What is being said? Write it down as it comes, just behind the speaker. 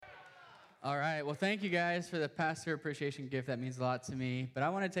All right. Well, thank you guys for the pastor appreciation gift. That means a lot to me. But I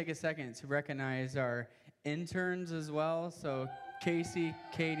want to take a second to recognize our interns as well. So Casey,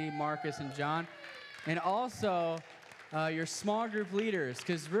 Katie, Marcus, and John. And also your small group leaders,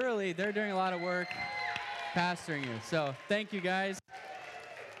 because really they're doing a lot of work pastoring you. So thank you guys.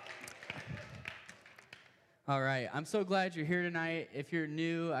 All right. I'm so glad you're here tonight. If you're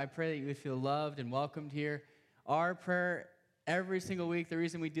new, I pray that you would feel loved and welcomed here. Our prayer every single week, the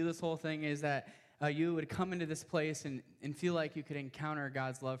reason we do this whole thing is that you would come into this place and feel like you could encounter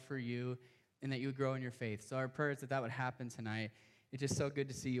God's love for you and that you would grow in your faith. So our prayer is that that would happen tonight. It's just so good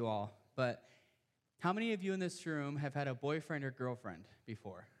to see you all. But how many of you in this room have had a boyfriend or girlfriend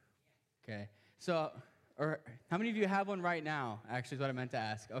before? Okay. So, or how many of you have one right now, actually is what I meant to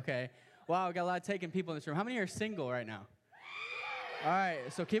ask. Okay. Wow, we got a lot of taken people in this room. How many are single right now? All right,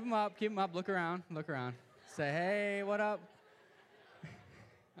 so keep them up, look around. Say, hey, what up?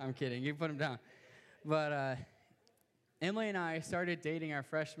 I'm kidding, you can put them down. But Emily and I started dating our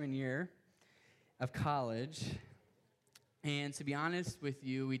freshman year of college. And to be honest with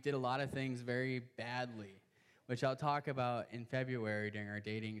you, we did a lot of things very badly, which I'll talk about in February during our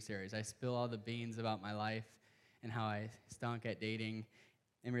dating series. I spill all the beans about my life and how I stunk at dating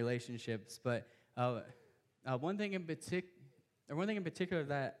and relationships. But one thing in particular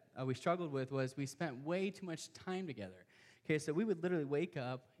that we struggled with was we spent way too much time together. Okay, so we would literally wake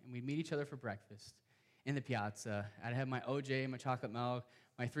up and we'd meet each other for breakfast in the piazza. I'd have my OJ, my chocolate milk,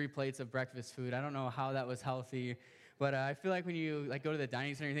 my 3 plates of breakfast food. I don't know how that was healthy, but I feel like when you go to the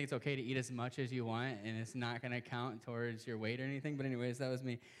dining center, you think it's okay to eat as much as you want, and it's not going to count towards your weight or anything. But anyways, that was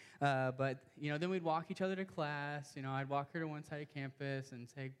me. But then we'd walk each other to class. I'd walk her to one side of campus and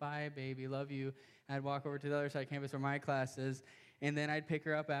say, bye, baby, love you. I'd walk over to the other side of campus where my class is, and then I'd pick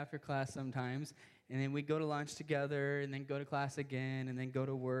her up after class sometimes, and then we'd go to lunch together, and then go to class again, and then go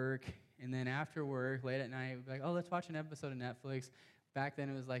to work, and then after work, late at night, we'd be like, oh, let's watch an episode of Netflix. Back then,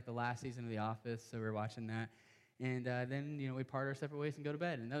 it was like the last season of The Office, so we were watching that. And then, we'd part our separate ways and go to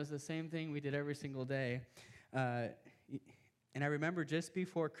bed. And that was the same thing we did every single day. And I remember just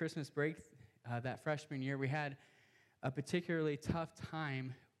before Christmas break that freshman year, we had a particularly tough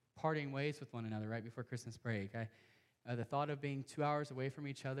time parting ways with one another right before Christmas break. The thought of being 2 hours away from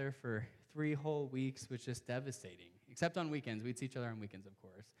each other for 3 whole weeks was just devastating, except on weekends. We'd see each other on weekends, of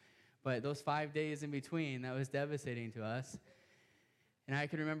course. But those 5 days in between, that was devastating to us. And I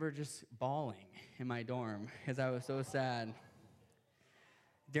can remember just bawling in my dorm because I was so sad.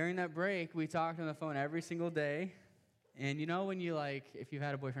 During that break, we talked on the phone every single day. And when you if you've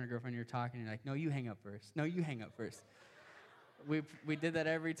had a boyfriend or girlfriend, you're talking, and you're like, no, you hang up first. No, you hang up first. We did that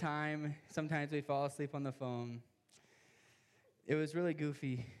every time. Sometimes we'd fall asleep on the phone. It was really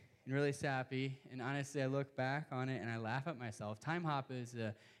goofy and really sappy. And honestly, I look back on it and I laugh at myself. Time Hop is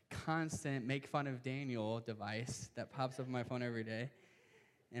a constant make fun of Daniel device that pops up on my phone every day.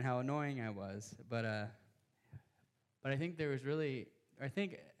 And how annoying I was. But I think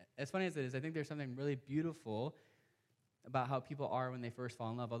as funny as it is, I think there's something really beautiful about how people are when they first fall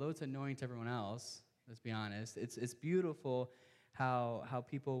in love. Although it's annoying to everyone else, let's be honest, it's beautiful how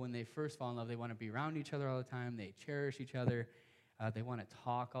people, when they first fall in love, they want to be around each other all the time, they cherish each other, they want to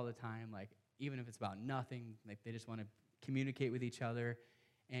talk all the time, even if it's about nothing, they just want to communicate with each other,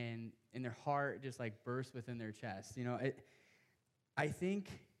 and their heart just bursts within their chest. I think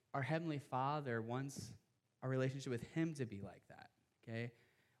our Heavenly Father wants our relationship with Him to be like that, okay?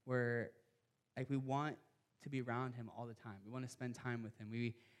 Where we want to be around Him all the time. We want to spend time with Him.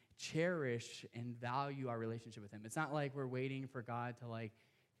 We cherish and value our relationship with Him. It's not like we're waiting for God to I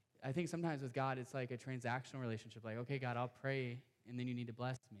think sometimes with God it's like a transactional relationship. Okay, God, I'll pray, and then you need to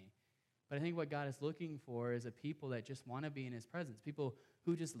bless me. But I think what God is looking for is a people that just want to be in His presence, people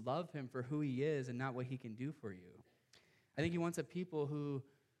who just love Him for who He is and not what He can do for you. I think He wants a people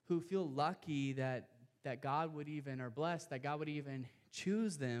who feel lucky that God would even, or blessed, that God would even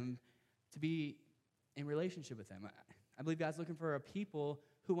choose them to be in relationship with Him. I believe God's looking for a people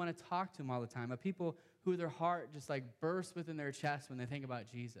who want to talk to Him all the time, a people who their heart just bursts within their chest when they think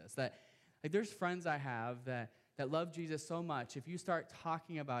about Jesus. That there's friends I have that love Jesus so much, if you start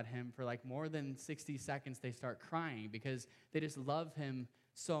talking about Him for more than 60 seconds, they start crying because they just love Him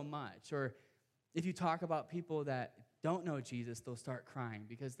so much. Or if you talk about people that don't know Jesus, they'll start crying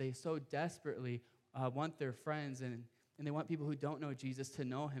because they so desperately want their friends and they want people who don't know Jesus to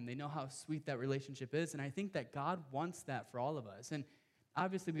know Him. They know how sweet that relationship is, and I think that God wants that for all of us. And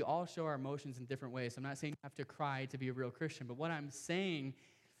obviously, we all show our emotions in different ways. So I'm not saying you have to cry to be a real Christian, but what I'm saying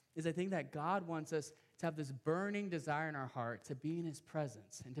is I think that God wants us to have this burning desire in our heart to be in His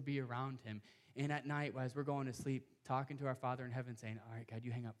presence and to be around Him. And at night, as we're going to sleep, talking to our Father in heaven, saying, all right, God,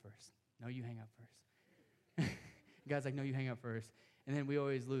 you hang up first. No, you hang up first. God's like, no, you hang up first. And then we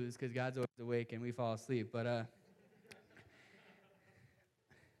always lose because God's always awake and we fall asleep. But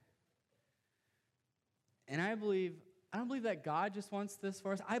and I don't believe that God just wants this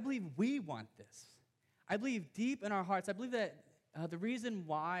for us. I believe we want this. I believe deep in our hearts, I believe that the reason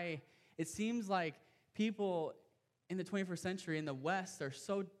why it seems like people in the 21st century in the West are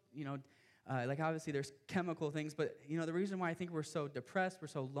so, like obviously there's chemical things, but, the reason why I think we're so depressed, we're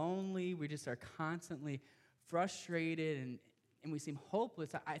so lonely, we just are constantly frustrated and we seem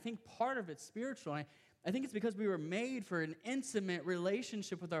hopeless. I think part of it's spiritual. And I think it's because we were made for an intimate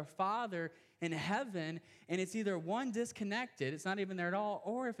relationship with our Father in heaven, and it's either one, disconnected, it's not even there at all,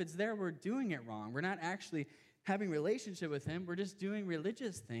 or if it's there, we're doing it wrong. We're not actually having a relationship with Him, we're just doing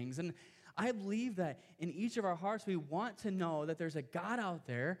religious things. And I believe that in each of our hearts, we want to know that there's a God out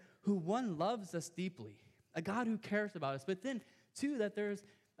there who, one, loves us deeply, a God who cares about us, but then, two, that there's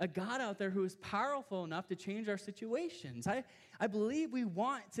a God out there who is powerful enough to change our situations. I believe we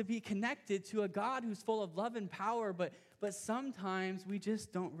want to be connected to a God who's full of love and power, but sometimes we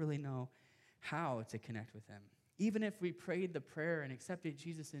just don't really know how to connect with Him. Even if we prayed the prayer and accepted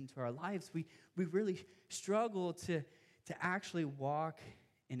Jesus into our lives, we really struggle to actually walk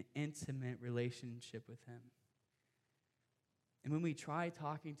an intimate relationship with Him. And when we try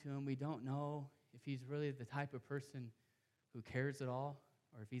talking to Him, we don't know if He's really the type of person who cares at all,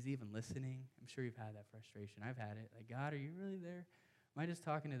 or if He's even listening. I'm sure you've had that frustration. I've had it. Like, God, are you really there? Am I just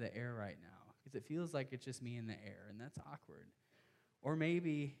talking to the air right now? Because it feels like it's just me in the air, and that's awkward. Or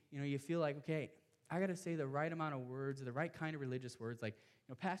maybe, you feel like, okay, I got to say the right amount of words, the right kind of religious words. Like,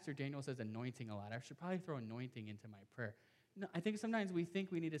 Pastor Daniel says anointing a lot. I should probably throw anointing into my prayer. No, I think sometimes we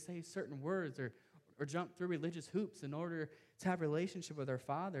think we need to say certain words or jump through religious hoops in order to have a relationship with our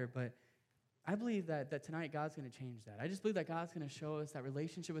Father, but I believe that tonight God's going to change that. I just believe that God's going to show us that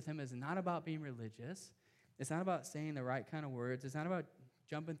relationship with Him is not about being religious. It's not about saying the right kind of words. It's not about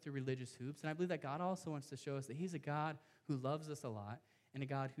jumping through religious hoops. And I believe that God also wants to show us that He's a God who loves us a lot and a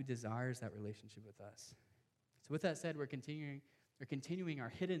God who desires that relationship with us. So with that said, we're continuing our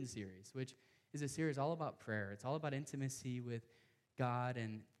Hidden series, which is a series all about prayer. It's all about intimacy with God.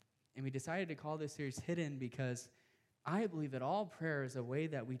 And we decided to call this series Hidden because I believe that all prayer is a way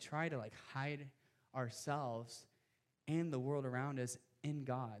that we try to hide ourselves and the world around us in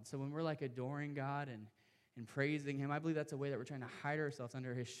God. So when we're adoring God and praising Him, I believe that's a way that we're trying to hide ourselves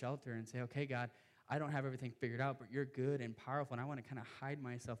under His shelter and say, okay, God, I don't have everything figured out, but you're good and powerful, and I want to kind of hide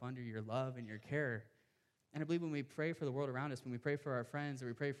myself under your love and your care. And I believe when we pray for the world around us, when we pray for our friends or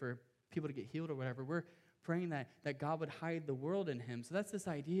we pray for people to get healed or whatever, we're praying that God would hide the world in Him. So that's this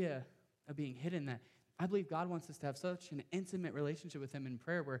idea of being hidden, that I believe God wants us to have such an intimate relationship with Him in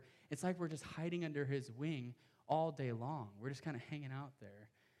prayer where it's like we're just hiding under His wing all day long. We're just kind of hanging out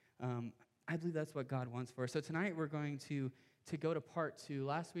there. I believe that's what God wants for us. So tonight we're going to go to part 2.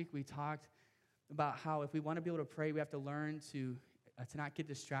 Last week we talked about how if we want to be able to pray, we have to learn to not get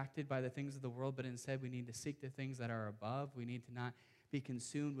distracted by the things of the world, but instead we need to seek the things that are above. We need to not be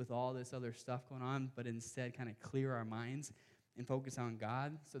consumed with all this other stuff going on, but instead kind of clear our minds and focus on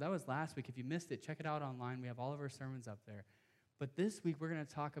God. So that was last week. If you missed it, check it out online. We have all of our sermons up there. But this week, we're going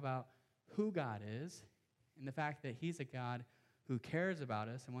to talk about who God is and the fact that He's a God who cares about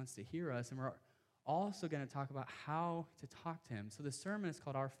us and wants to hear us. And we're also going to talk about how to talk to Him. So the sermon is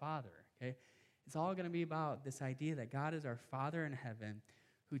called Our Father, okay? It's all going to be about this idea that God is our Father in heaven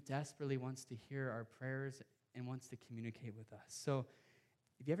who desperately wants to hear our prayers and wants to communicate with us. So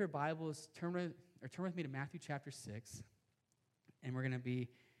if you have your Bibles, turn with me to Matthew chapter 6. And we're going to be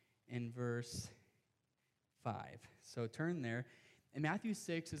in verse 5. So turn there. And Matthew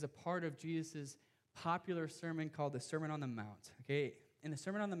 6 is a part of Jesus' popular sermon called the Sermon on the Mount. Okay? And the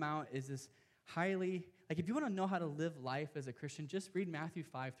Sermon on the Mount is this highly, if you want to know how to live life as a Christian, just read Matthew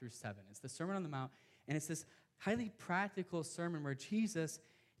 5 through 7. It's the Sermon on the Mount. And it's this highly practical sermon where Jesus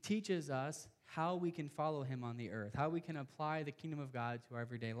teaches us how we can follow Him on the earth, how we can apply the kingdom of God to our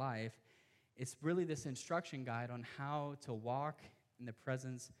everyday life. It's really this instruction guide on how to walk in the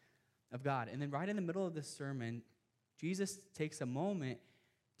presence of God. And then right in the middle of this sermon, Jesus takes a moment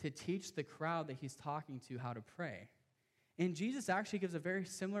to teach the crowd that He's talking to how to pray. And Jesus actually gives a very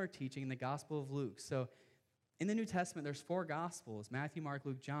similar teaching in the Gospel of Luke. So in the New Testament, there's 4 Gospels, Matthew, Mark,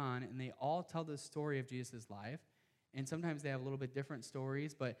 Luke, John, and they all tell the story of Jesus' life. And sometimes they have a little bit different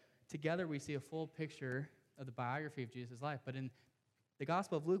stories, but together we see a full picture of the biography of Jesus' life. But in the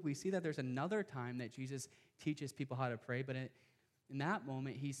Gospel of Luke, we see that there's another time that Jesus teaches people how to pray, but in that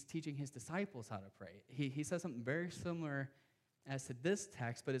moment, He's teaching His disciples how to pray. He says something very similar as to this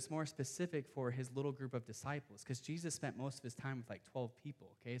text, but it's more specific for his little group of disciples, because Jesus spent most of his time with like 12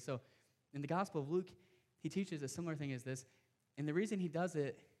 people, okay? So in the Gospel of Luke, he teaches a similar thing as this, and the reason he does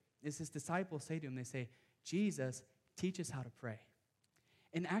it is his disciples say to him, they say, Jesus, teach us how to pray.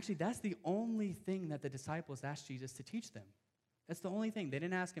 And actually, that's the only thing that the disciples asked Jesus to teach them. That's the only thing. They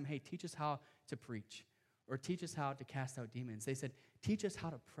didn't ask him, hey, teach us how to preach or teach us how to cast out demons. They said, teach us how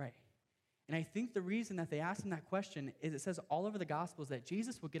to pray. And I think the reason that they asked him that question is it says all over the Gospels that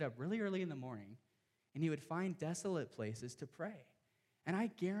Jesus would get up really early in the morning and he would find desolate places to pray. And I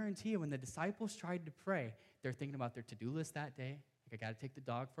guarantee you, when the disciples tried to pray, they're thinking about their to-do list that day. Like, I got to take the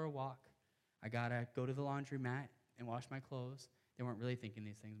dog for a walk. I got to go to the laundromat and wash my clothes. They weren't really thinking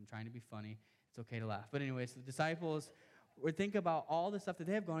these things. I'm trying to be funny. It's okay to laugh. But anyway, so the disciples would think about all the stuff that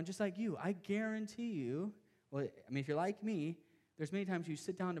they have going on, just like you. I guarantee you, well, I mean, if you're like me, there's many times you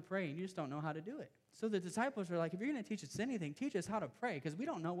sit down to pray and you just don't know how to do it. So the disciples are like, if you're going to teach us anything, teach us how to pray, because we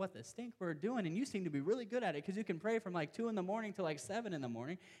don't know what the stink we're doing, and you seem to be really good at it, because you can pray from like 2 in the morning to like 7 in the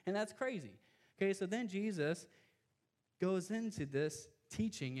morning, and that's crazy. Okay, so then Jesus goes into this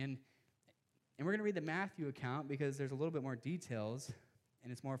teaching, and we're going to read the Matthew account because there's a little bit more details,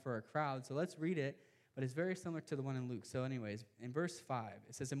 and it's more for our crowd. So let's read it, but it's very similar to the one in Luke. So anyways, in verse 5,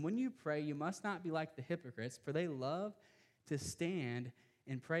 it says, and when you pray, you must not be like the hypocrites, for they love to stand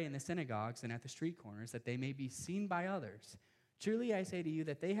and pray in the synagogues and at the street corners, that they may be seen by others. Truly I say to you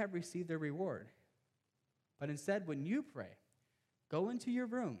that they have received their reward. But instead, when you pray, go into your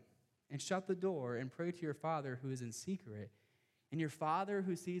room and shut the door and pray to your Father who is in secret, and your Father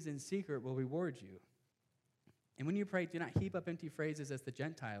who sees in secret will reward you. And when you pray, do not heap up empty phrases as the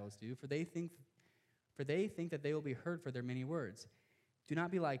Gentiles do, for they think that they will be heard for their many words. Do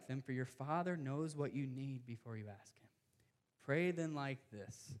not be like them, for your Father knows what you need before you ask him. Pray then like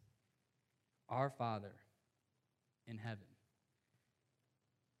this: Our Father in heaven,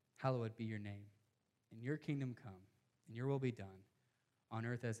 hallowed be your name, and your kingdom come, and your will be done, on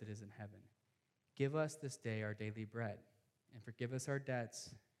earth as it is in heaven. Give us this day our daily bread, and forgive us our debts,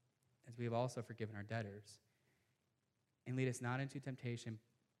 as we have also forgiven our debtors. And lead us not into temptation,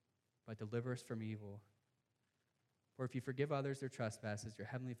 but deliver us from evil. For if you forgive others their trespasses, your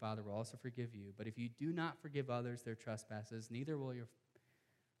heavenly Father will also forgive you. But if you do not forgive others their trespasses, neither will your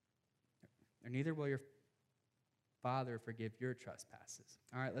Father forgive your trespasses.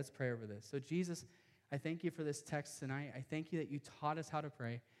 All right, let's pray over this. So Jesus, I thank you for this text tonight. I thank you that you taught us how to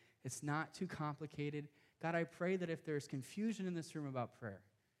pray. It's not too complicated. God, I pray that if there's confusion in this room about prayer,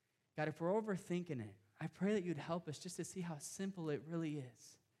 God, if we're overthinking it, I pray that you'd help us just to see how simple it really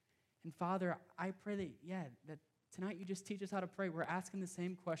is. And Father, I pray that tonight you just teach us how to pray. We're asking the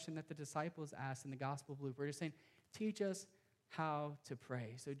same question that the disciples asked in the Gospel of Luke. We're just saying, teach us how to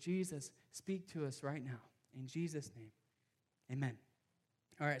pray. So Jesus, speak to us right now. In Jesus' name, amen.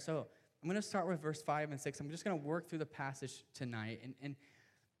 All right, so I'm going to start with verse 5 and 6. I'm just going to work through the passage tonight. And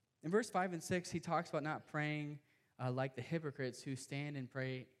in verse 5 and 6, he talks about not praying like the hypocrites who stand and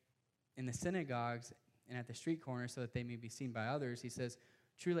pray in the synagogues and at the street corners so that they may be seen by others. He says,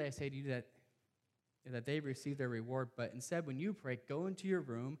 truly I say to you that they've received their reward, but instead when you pray, go into your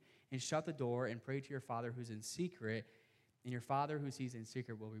room and shut the door and pray to your Father who's in secret, and your Father who sees in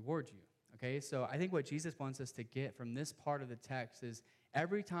secret will reward you. Okay, so I think what Jesus wants us to get from this part of the text is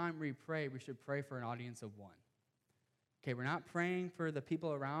every time we pray, we should pray for an audience of one. Okay, we're not praying for the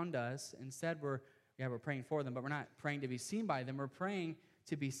people around us. Instead, we're praying for them, but we're not praying to be seen by them. We're praying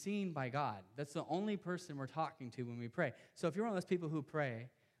to be seen by God. That's the only person we're talking to when we pray. So if you're one of those people who pray,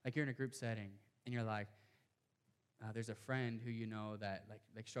 like you're in a group setting, and you're like, there's a friend who you know that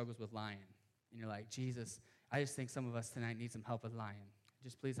like struggles with lying, and you're like, Jesus, I just think some of us tonight need some help with lying.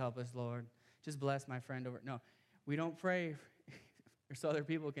 Just please help us, Lord. Just bless my friend over. No, we don't pray so other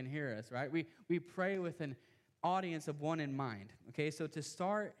people can hear us, right? We pray with an audience of one in mind, okay? So to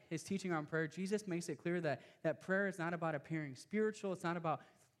start his teaching on prayer, Jesus makes it clear that prayer is not about appearing spiritual. It's not about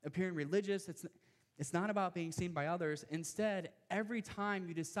appearing religious. It's not about being seen by others. Instead, every time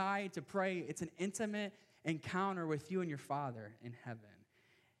you decide to pray, it's an intimate encounter with you and your Father in heaven.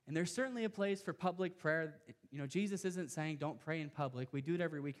 And there's certainly a place for public prayer. You know, Jesus isn't saying don't pray in public. We do it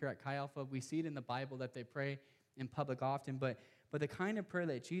every week here at Chi Alpha. We see it in the Bible that they pray in public often. But the kind of prayer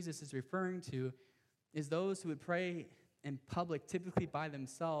that Jesus is referring to is those who would pray in public, typically by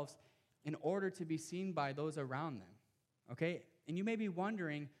themselves, in order to be seen by those around them, okay? And you may be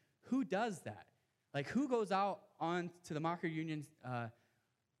wondering, who does that? Like, who goes out on to the Mocker Union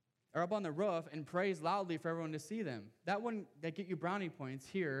or up on the roof and prays loudly for everyone to see them? That wouldn't get you brownie points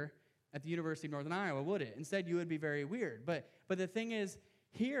here at the University of Northern Iowa, would it? Instead, you would be very weird. But the thing is,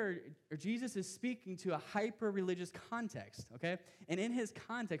 here, Jesus is speaking to a hyper-religious context, okay? And in his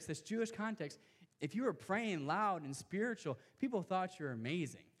context, this Jewish context, if you were praying loud and spiritual, people thought you were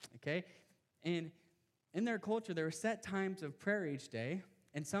amazing, okay? And in their culture, there were set times of prayer each day,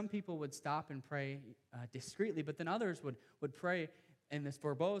 and some people would stop and pray discreetly, but then others would pray in this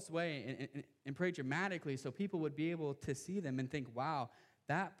verbose way and pray dramatically so people would be able to see them and think, wow,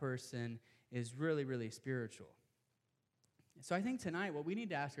 that person is really, really spiritual. So I think tonight what we need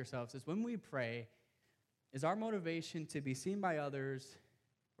to ask ourselves is when we pray, is our motivation to be seen by others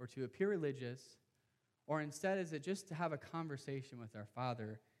or to appear religious, or instead is it just to have a conversation with our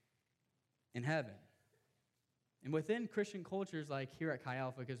Father in heaven? And within Christian cultures like here at Chi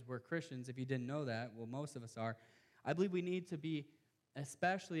Alpha, because we're Christians, if you didn't know that, well, most of us are, I believe we need to be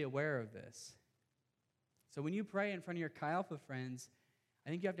especially aware of this. So when you pray in front of your Chi Alpha friends, I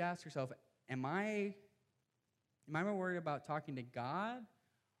think you have to ask yourself, am I more worried about talking to God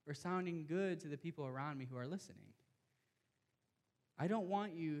or sounding good to the people around me who are listening? I don't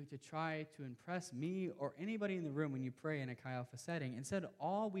want you to try to impress me or anybody in the room when you pray in a Chi Alpha setting. Instead,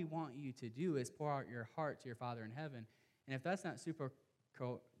 all we want you to do is pour out your heart to your Father in heaven. And if that's not super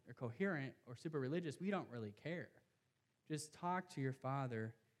coherent or super religious, we don't really care. Just talk to your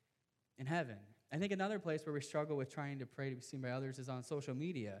Father in heaven. I think another place where we struggle with trying to pray to be seen by others is on social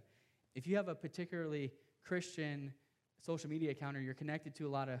media. If you have a particularly Christian social media account, or you're connected to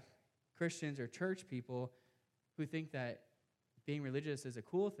a lot of Christians or church people who think that being religious is a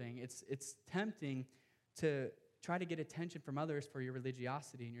cool thing, it's tempting to try to get attention from others for your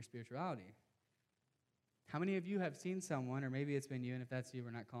religiosity and your spirituality. How many of you have seen someone, or maybe it's been you, and if that's you,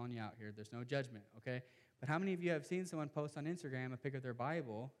 we're not calling you out here. There's no judgment, okay? But how many of you have seen someone post on Instagram a pic of their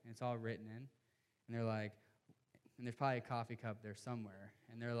Bible, and it's all written in, and they're like, and there's probably a coffee cup there somewhere,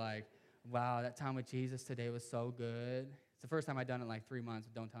 and they're like, wow, that time with Jesus today was so good. It's the first time I've done it in like 3 months,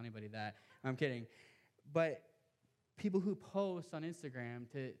 but don't tell anybody that. I'm kidding. But people who post on Instagram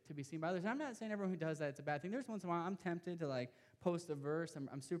to be seen by others, and I'm not saying everyone who does that, it's a bad thing. There's once in a while I'm tempted to like post a verse.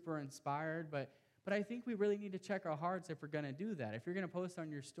 I'm super inspired, but I think we really need to check our hearts if we're going to do that. If you're going to post on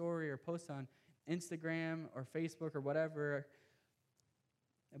your story or post on Instagram or Facebook or whatever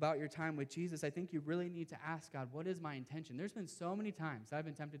about your time with Jesus, I think you really need to ask God, what is my intention? There's been so many times I've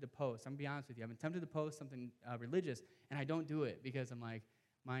been tempted to post. I'm going to be honest with you. I've been tempted to post something religious, and I don't do it because I'm like,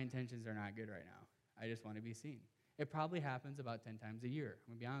 my intentions are not good right now. I just want to be seen. It probably happens about 10 times a year.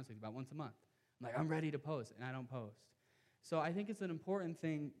 I'm going to be honest with you, about once a month. I'm like, I'm ready to post, and I don't post. So I think it's an important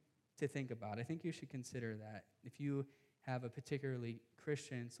thing to think about. I think you should consider that if you have a particularly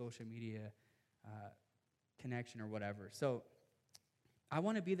Christian social media connection or whatever. So I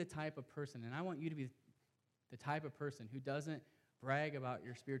want to be the type of person, and I want you to be the type of person who doesn't brag about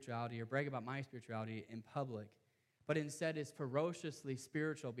your spirituality or brag about my spirituality in public, but instead is ferociously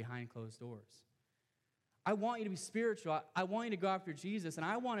spiritual behind closed doors. I want you to be spiritual. I want you to go after Jesus, and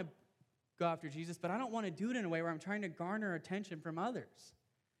I want to go after Jesus, but I don't want to do it in a way where I'm trying to garner attention from others.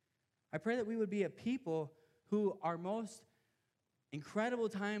 I pray that we would be a people who our most incredible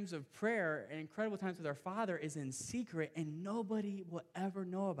times of prayer and incredible times with our Father is in secret, and nobody will ever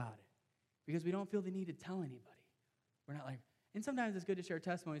know about it because we don't feel the need to tell anybody. We're not like, and sometimes it's good to share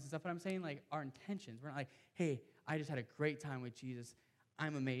testimonies and stuff, but I'm saying like our intentions. We're not like, hey, I just had a great time with Jesus.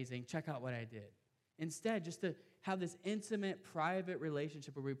 I'm amazing. Check out what I did. Instead, just to have this intimate, private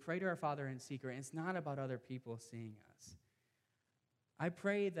relationship where we pray to our Father in secret, and it's not about other people seeing us. I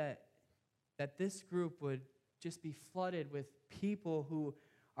pray that this group would just be flooded with people who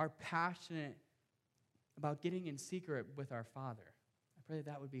are passionate about getting in secret with our Father. I pray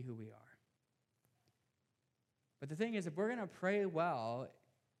that would be who we are. But the thing is, if we're going to pray well,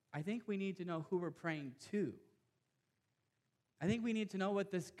 I think we need to know who we're praying to. I think we need to know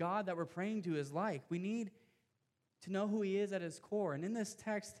what this God that we're praying to is like. We need to know who he is at his core. And in this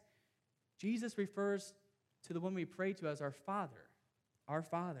text, Jesus refers to the one we pray to as our Father. Our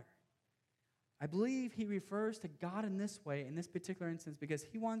Father. I believe he refers to God in this way, in this particular instance, because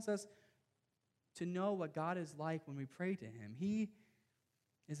he wants us to know what God is like when we pray to him. He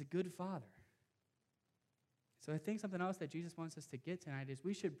is a good Father. So I think something else that Jesus wants us to get tonight is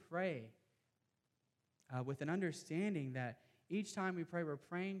we should pray with an understanding that each time we pray, we're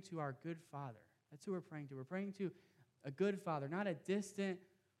praying to our good Father. That's who we're praying to. We're praying to a good Father, not a distant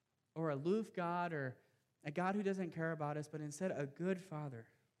or aloof God or a God who doesn't care about us, but instead a good Father.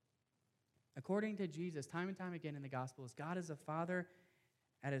 According to Jesus, time and time again in the Gospels, God is a Father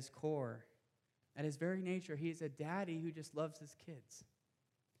at his core. At his very nature, he is a daddy who just loves his kids.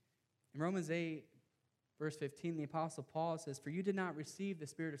 In Romans 8, verse 15, the Apostle Paul says, "For you did not receive the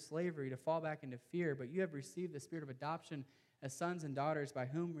spirit of slavery to fall back into fear, but you have received the spirit of adoption as sons and daughters by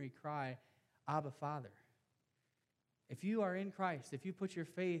whom we cry, Abba, Father. If you are in Christ, if you put your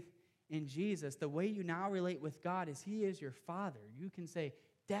faith in Jesus, the way you now relate with God is he is your Father. You can say,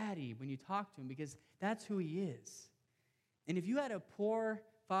 Daddy, when you talk to him, because that's who he is. And if you had a poor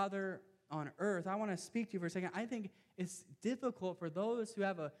father on earth, I want to speak to you for a second. I think it's difficult for those who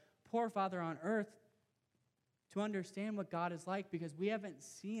have a poor father on earth to understand what God is like, because we haven't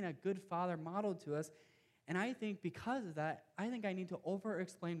seen a good father modeled to us. And I think because of that, I think I need to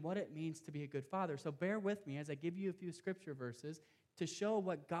over-explain what it means to be a good father. So bear with me as I give you a few scripture verses to show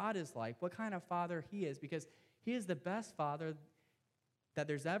what God is like, what kind of father he is, because he is the best father that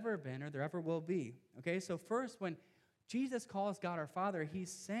there's ever been or there ever will be. Okay, so first, when Jesus calls God our Father,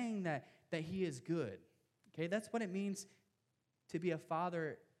 he's saying that he is good. Okay, that's what it means to be a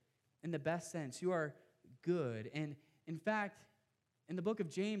father in the best sense. You are good. And in fact, in the book of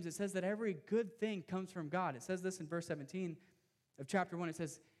James, it says that every good thing comes from God. It says this in verse 17 of chapter 1. It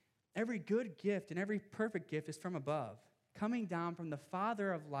says, every good gift and every perfect gift is from above, coming down from the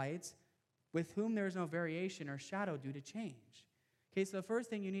Father of lights, with whom there is no variation or shadow due to change. Okay, so the first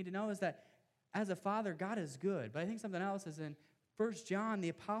thing you need to know is that as a father, God is good. But I think something else is in 1 John, the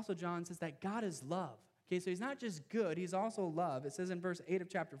Apostle John says that God is love. Okay, so he's not just good, he's also love. It says in verse 8 of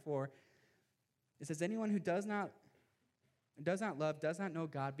chapter 4, it says, anyone who does not love does not know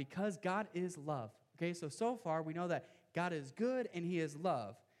God, because God is love. Okay, so far we know that God is good and he is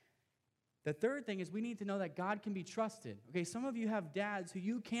love. The third thing is we need to know that God can be trusted. Okay, some of you have dads who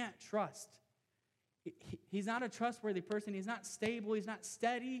you can't trust. He's not a trustworthy person. He's not stable. He's not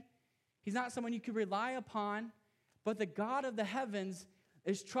steady. He's not someone you can rely upon. But the God of the heavens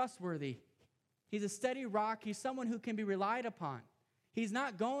is trustworthy. He's a steady rock. He's someone who can be relied upon. He's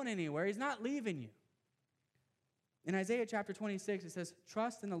not going anywhere. He's not leaving you. In Isaiah chapter 26, it says,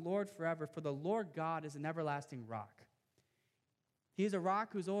 trust in the Lord forever, for the Lord God is an everlasting rock. He's a rock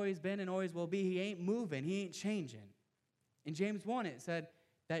who's always been and always will be. He ain't moving. He ain't changing. In James 1, it said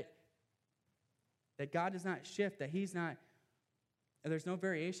that God does not shift, that there's no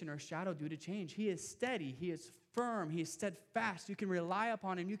variation or shadow due to change. He is steady. He is firm. He is steadfast. You can rely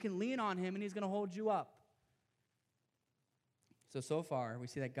upon him. You can lean on him, and he's going to hold you up. So far, we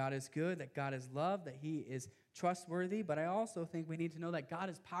see that God is good, that God is love, that he is trustworthy, but I also think we need to know that God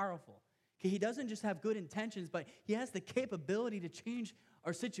is powerful. Okay, he doesn't just have good intentions, but he has the capability to change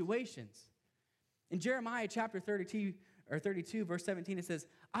our situations. In Jeremiah chapter 32, verse 17, it says,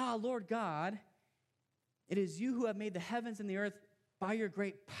 Lord God, it is you who have made the heavens and the earth by your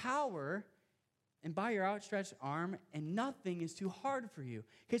great power and by your outstretched arm, and nothing is too hard for you.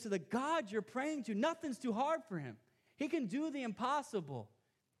 Okay, so the God you're praying to, nothing's too hard for him. He can do the impossible.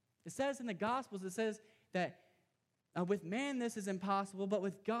 It says in the Gospels, it says that with man this is impossible, but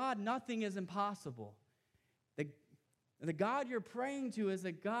with God nothing is impossible. The God you're praying to is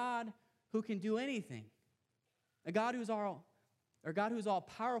a God who can do anything. A God who's all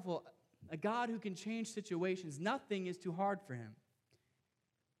powerful, a God who can change situations. Nothing is too hard for him.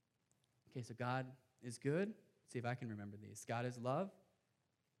 Okay, so God is good. Let's see if I can remember these. God is love.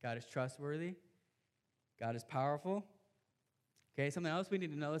 God is trustworthy. God is powerful. Okay, something else we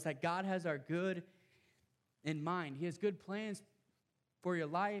need to know is that God has our good in mind. He has good plans for your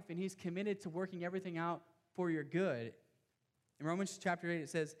life, and he's committed to working everything out for your good. In Romans chapter 8, it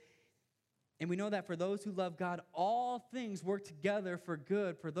says, and we know that for those who love God, all things work together for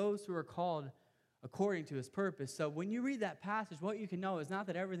good for those who are called according to his purpose. So when you read that passage, what you can know is not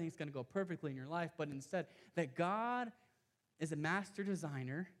that everything's going to go perfectly in your life, but instead that God is a master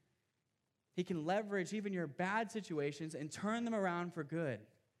designer. He can leverage even your bad situations and turn them around for good.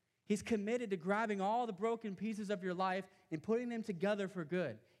 He's committed to grabbing all the broken pieces of your life and putting them together for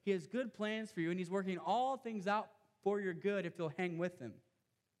good. He has good plans for you, and he's working all things out for your good if you'll hang with him.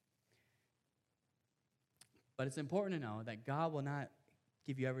 But it's important to know that God will not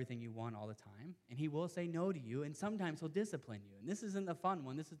give you everything you want all the time, and he will say no to you, and sometimes he'll discipline you. And this isn't the fun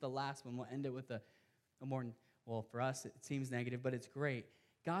one. This is the last one. We'll end it with a more, well, for us it seems negative, but it's great.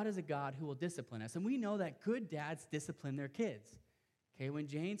 God is a God who will discipline us, and we know that good dads discipline their kids. Okay, when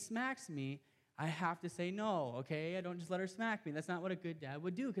Jane smacks me, I have to say no, okay? I don't just let her smack me. That's not what a good dad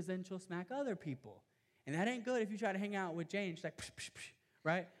would do, because then she'll smack other people. And that ain't good if you try to hang out with Jane. She's like, psh, psh, psh,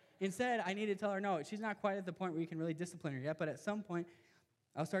 right? Instead, I need to tell her no. She's not quite at the point where you can really discipline her yet, but at some point,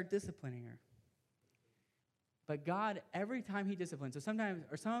 I'll start disciplining her. But God, every time he disciplines, so sometimes,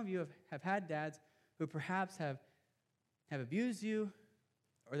 or some of you have had dads who perhaps have abused you,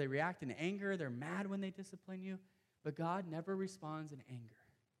 or they react in anger, they're mad when they discipline you, but God never responds in anger.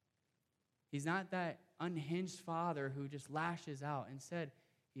 He's not that unhinged father who just lashes out. Instead,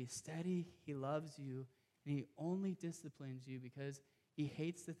 he is steady, he loves you, And he only disciplines you because he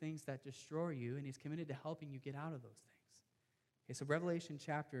hates the things that destroy you, and he's committed to helping you get out of those things. Okay, so Revelation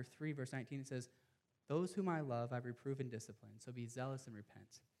chapter 3, verse 19, it says, those whom I love, I reprove and discipline, so be zealous and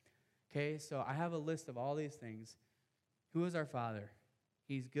repent. Okay, so I have a list of all these things. Who is our Father?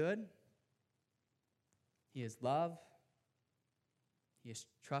 He's good. He is love. He is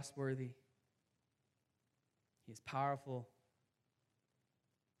trustworthy. He is powerful.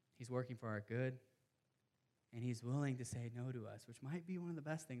 He's working for our good. And he's willing to say no to us, which might be one of the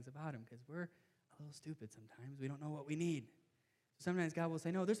best things about him, because we're a little stupid sometimes. We don't know what we need. So sometimes God will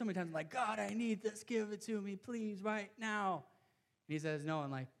say no. There's so many times I'm like, God, I need this. Give it to me, please, right now. And he says no,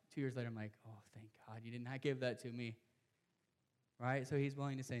 and like 2 years later, I'm like, oh, thank God you did not give that to me. Right? So he's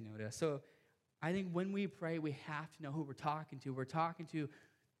willing to say no to us. So I think when we pray, we have to know who we're talking to. We're talking to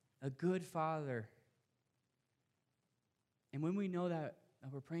a good Father. And when we know that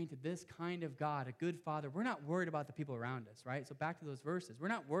we're praying to this kind of God, a good Father, we're not worried about the people around us, right? So back to those verses. We're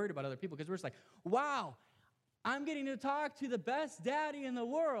not worried about other people because we're just like, wow, I'm getting to talk to the best daddy in the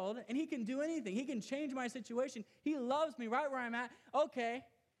world, and he can do anything. He can change my situation. He loves me right where I'm at. Okay,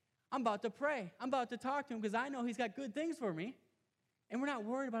 I'm about to pray. I'm about to talk to him because I know he's got good things for me. And we're not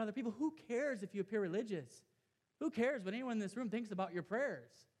worried about other people. Who cares if you appear religious? Who cares what anyone in this room thinks about your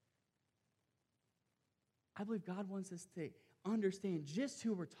prayers? I believe God wants us to understand just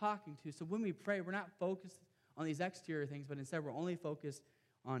who we're talking to. So when we pray, we're not focused on these exterior things, but instead we're only focused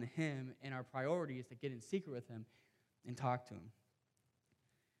on him, and our priority is to get in secret with him and talk to him.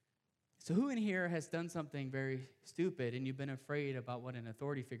 So who in here has done something very stupid and you've been afraid about what an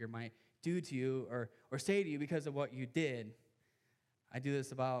authority figure might do to you or say to you because of what you did? I do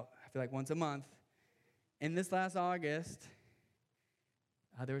this about, I feel like, once a month. And this last August,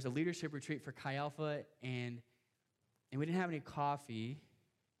 there was a leadership retreat for Chi Alpha, and we didn't have any coffee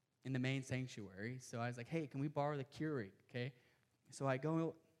in the main sanctuary. So I was like, hey, can we borrow the Keurig, okay? So I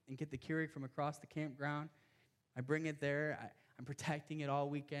go and get the Keurig from across the campground. I bring it there. I'm protecting it all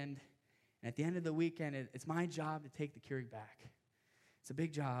weekend. And at the end of the weekend, it's my job to take the Keurig back. It's a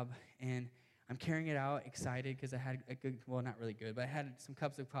big job, and I'm carrying it out, excited, because I had a good, well, not really good, but I had some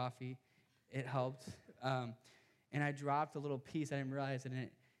cups of coffee. It helped. And I dropped a little piece. I didn't realize it,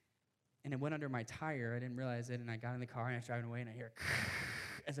 and it went under my tire. I didn't realize it, and I got in the car, and I was driving away, and I hear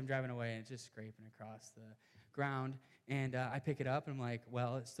as I'm driving away, and it's just scraping across the ground. And I pick it up, and I'm like,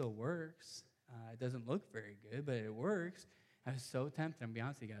 well, it still works. It doesn't look very good, but it works. I was so tempted. I'm going to be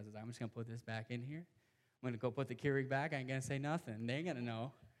honest with you guys. I'm just going to put this back in here. I'm going to go put the Keurig back. I ain't going to say nothing. They ain't going to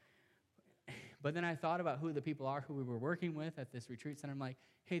know. But then I thought about who the people are who we were working with at this retreat center. I'm like,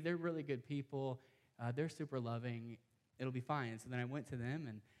 hey, they're really good people. They're super loving. It'll be fine. So then I went to them,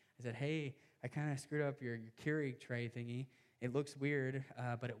 and I said, hey, I kind of screwed up your Keurig tray thingy. It looks weird,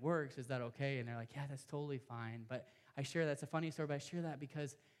 but it works. Is that okay? And they're like, yeah, that's totally fine. But I share that's a funny story, but I share that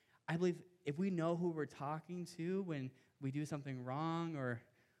because I believe if we know who we're talking to when we do something wrong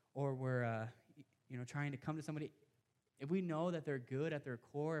or we're trying to come to somebody, if we know that they're good at their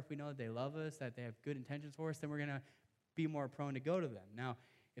core, if we know that they love us, that they have good intentions for us, then we're going to be more prone to go to them. Now,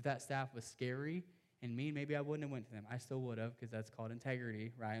 if that staff was scary and mean, maybe I wouldn't have went to them. I still would have, because that's called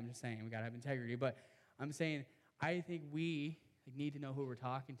integrity, right? I'm just saying we got to have integrity. But I'm saying I think we need to know who we're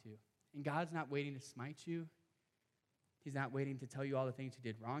talking to. And God's not waiting to smite you. He's not waiting to tell you all the things you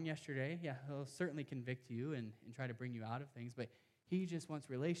did wrong yesterday. Yeah, he'll certainly convict you and try to bring you out of things, but he just wants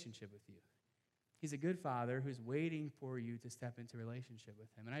relationship with you. He's a good father who's waiting for you to step into relationship with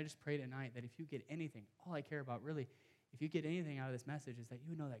him. And I just pray tonight that if you get anything, all I care about really, if you get anything out of this message is that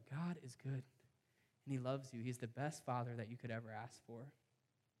you know that God is good and he loves you. He's the best father that you could ever ask for.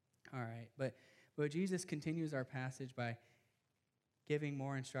 All right, but Jesus continues our passage by giving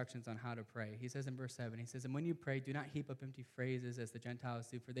more instructions on how to pray. He says in verse 7, he says, and when you pray, do not heap up empty phrases as the Gentiles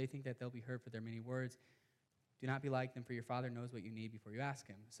do, for they think that they'll be heard for their many words. Do not be like them, for your Father knows what you need before you ask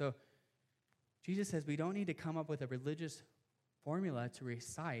him. So Jesus says we don't need to come up with a religious formula to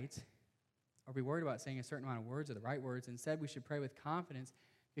recite or be worried about saying a certain amount of words or the right words. Instead, we should pray with confidence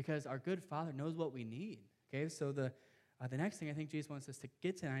because our good Father knows what we need. Okay, so the next thing I think Jesus wants us to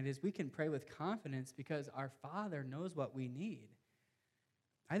get tonight is we can pray with confidence because our Father knows what we need.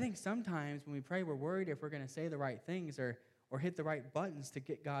 I think sometimes when we pray, we're worried if we're going to say the right things or hit the right buttons to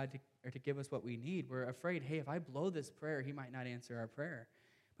get God to give us what we need. We're afraid, hey, if I blow this prayer, he might not answer our prayer.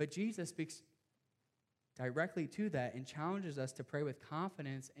 But Jesus speaks directly to that and challenges us to pray with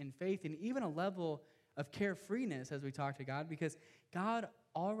confidence and faith and even a level of carefreeness as we talk to God, because God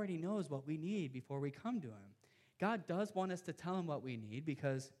already knows what we need before we come to him. God does want us to tell him what we need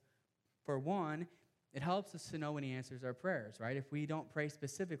because, for one, it helps us to know when he answers our prayers, right? If we don't pray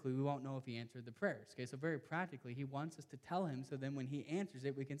specifically, we won't know if he answered the prayers. Okay, so very practically, he wants us to tell him so then when he answers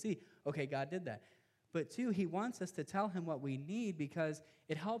it, we can see, okay, God did that. But two, he wants us to tell him what we need because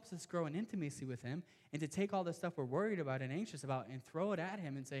it helps us grow in intimacy with him and to take all the stuff we're worried about and anxious about and throw it at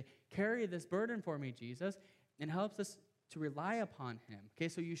him and say, carry this burden for me, Jesus, and helps us to rely upon him. Okay,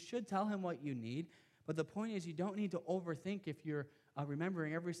 so you should tell him what you need, but the point is you don't need to overthink if you're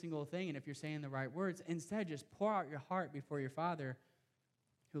remembering every single thing and if you're saying the right words. Instead, just pour out your heart before your Father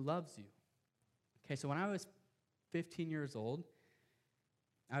who loves you. Okay, so when I was 15 years old,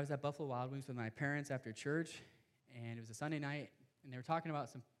 I was at Buffalo Wild Wings with my parents after church, and it was a Sunday night, and they were talking about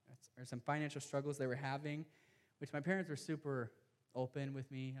some financial struggles they were having, which my parents were super open with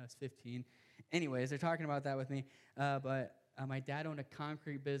me. I was 15. Anyways, they're talking about that with me, but my dad owned a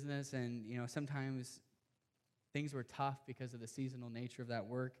concrete business, and sometimes things were tough because of the seasonal nature of that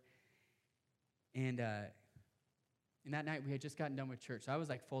work. And that night, we had just gotten done with church, so I was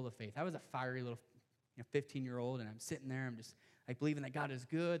like full of faith. I was a fiery little 15-year-old, and I'm sitting there, I'm just like believing that God is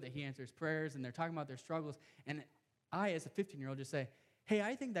good, that he answers prayers, and they're talking about their struggles. And I, as a 15-year-old, just say, hey,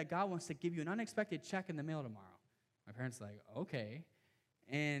 I think that God wants to give you an unexpected check in the mail tomorrow. My parents are like, okay.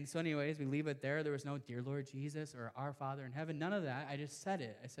 And so anyways, we leave it there. There was no dear Lord Jesus or our Father in heaven, none of that. I just said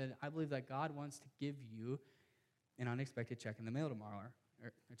it. I said, I believe that God wants to give you an unexpected check in the mail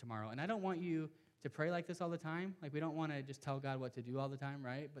tomorrow. And I don't want you to pray like this all the time. Like, we don't want to just tell God what to do all the time,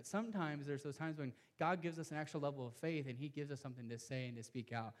 right? But sometimes there's those times when God gives us an extra level of faith and he gives us something to say and to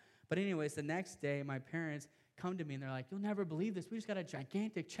speak out. But anyways, the next day, my parents come to me and they're like, you'll never believe this. We just got a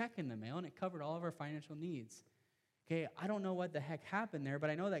gigantic check in the mail and it covered all of our financial needs. Okay, I don't know what the heck happened there,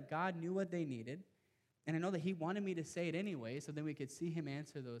 but I know that God knew what they needed. And I know that he wanted me to say it anyway so then we could see him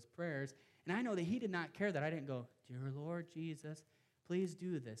answer those prayers. And I know that he did not care that I didn't go, dear Lord Jesus, please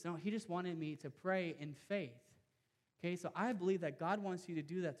do this. No, he just wanted me to pray in faith. Okay, so I believe that God wants you to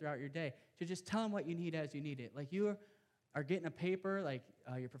do that throughout your day, to just tell him what you need as you need it. Like, you are getting a paper, like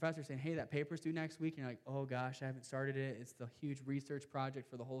your professor saying, hey, that paper's due next week, and you're like, oh gosh, I haven't started it. It's the huge research project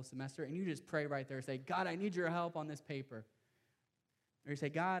for the whole semester, and you just pray right there, say, God, I need your help on this paper. Or you say,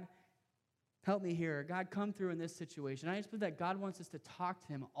 God, help me here. God, come through in this situation. I just believe that God wants us to talk to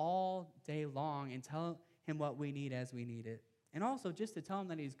him all day long and tell him what we need as we need it. And also just to tell him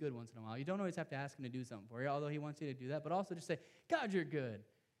that he's good once in a while. You don't always have to ask him to do something for you, although he wants you to do that. But also just say, God, you're good.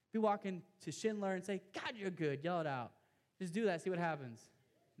 If you walk into Schindler and say, God, you're good, yell it out. Just do that, see what happens.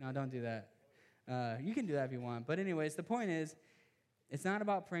 No, don't do that. You can do that if you want. But anyways, the point is, it's not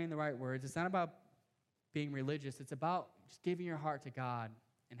about praying the right words. It's not about being religious. It's about just giving your heart to God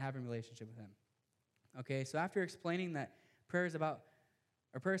and having a relationship with him. Okay, so after explaining that prayer is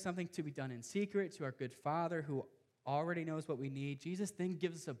something to be done in secret to our good Father who already knows what we need, Jesus then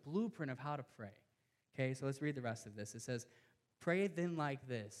gives us a blueprint of how to pray. Okay, so let's read the rest of this. It says, pray then like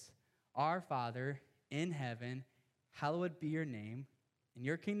this: Our Father in heaven, hallowed be your name, and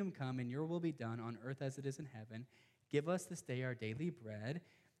your kingdom come, and your will be done on earth as it is in heaven. Give us this day our daily bread,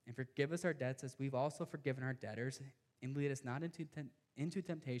 and forgive us our debts as we've also forgiven our debtors. And lead us not into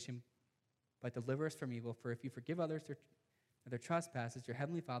temptation, but deliver us from evil. For if you forgive others their trespasses, your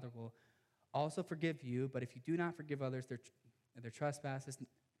heavenly Father will also forgive you. But if you do not forgive others their trespasses,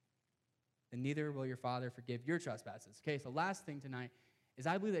 then neither will your Father forgive your trespasses. Okay, so last thing tonight is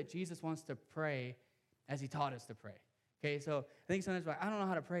I believe that Jesus wants to pray as he taught us to pray. Okay, so I think sometimes we're like, I don't know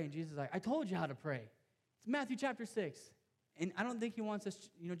how to pray. And Jesus is like, I told you how to pray. It's Matthew chapter 6. And I don't think he wants us,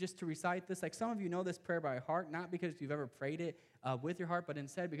 just to recite this. Like, some of you know this prayer by heart, not because you've ever prayed it with your heart, but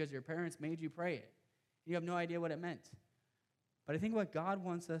instead because your parents made you pray it. You have no idea what it meant. But I think what God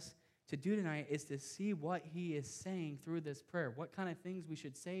wants us to do tonight is to see what he is saying through this prayer, what kind of things we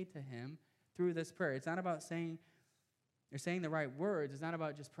should say to him through this prayer. It's not about saying the right words. It's not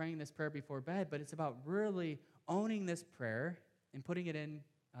about just praying this prayer before bed, but it's about really owning this prayer and putting it in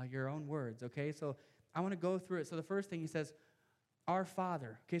your own words, okay? So I want to go through it. So the first thing he says, our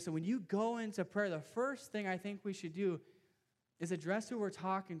Father. Okay, so when you go into prayer, the first thing I think we should do is address who we're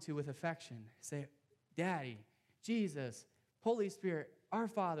talking to with affection. Say, Daddy, Jesus, Holy Spirit, our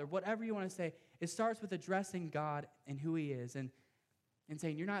Father, whatever you want to say. It starts with addressing God and who he is and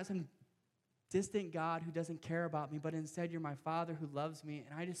saying, you're not some distant God who doesn't care about me, but instead you're my Father who loves me,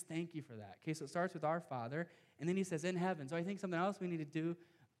 and I just thank you for that. Okay, so it starts with our Father, and then he says, in heaven. So I think something else we need to do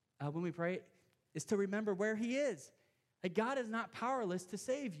when we pray is to remember where he is. Like, God is not powerless to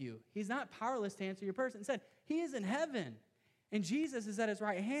save you. He's not powerless to answer your prayer. Instead, he is in heaven. And Jesus is at his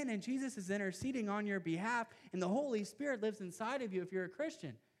right hand, and Jesus is interceding on your behalf, and the Holy Spirit lives inside of you if you're a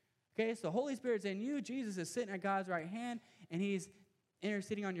Christian. Okay, so the Holy Spirit's in you. Jesus is sitting at God's right hand, and he's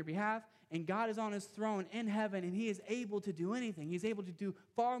interceding on your behalf. and God is on his throne in heaven, and he is able to do anything. He's able to do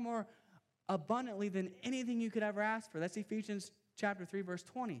far more abundantly than anything you could ever ask for. That's Ephesians chapter 3, verse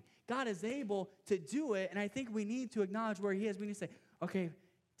 20. God is able to do it, and I think we need to acknowledge where he is. We need to say, okay,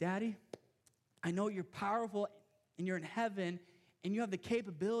 Daddy, I know you're powerful, and you're in heaven, and you have the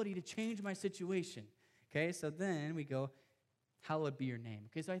capability to change my situation. Okay, so then we go, hallowed be your name.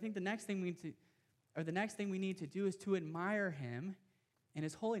 Okay, so I think the next thing we need to do is to admire him and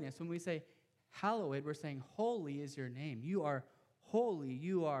his holiness. When we say hallowed, we're saying holy is your name. You are holy.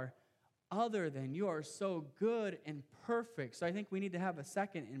 You are other than. You are so good and perfect. So I think we need to have a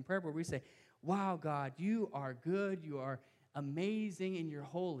second in prayer where we say, wow, God, you are good. You are amazing, and you're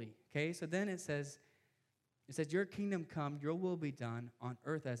holy. Okay, so then it says, your kingdom come, your will be done on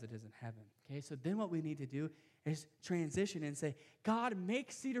earth as it is in heaven. Okay, so then what we need to do is transition and say, God,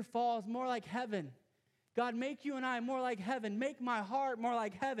 make Cedar Falls more like heaven. God, make you and I more like heaven. Make my heart more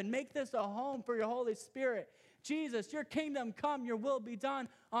like heaven. Make this a home for your Holy Spirit. Jesus, your kingdom come, your will be done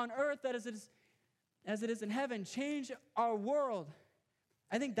on earth as it is in heaven. Change our world.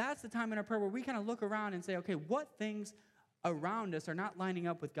 I think that's the time in our prayer where we kind of look around and say, okay, what things around us are not lining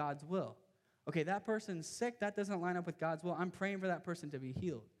up with God's will? Okay, that person's sick. That doesn't line up with God's will. I'm praying for that person to be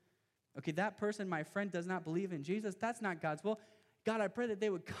healed. Okay, that person, my friend, does not believe in Jesus. That's not God's will. God, I pray that they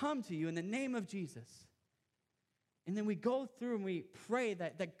would come to you in the name of Jesus. And then we go through and we pray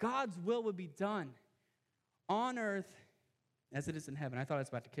that God's will would be done on earth as it is in heaven. I thought I was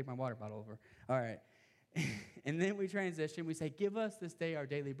about to kick my water bottle over. All right. And then we transition. We say, give us this day our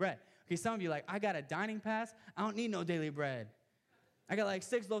daily bread. Okay, some of you are like, I got a dining pass. I don't need no daily bread. I got like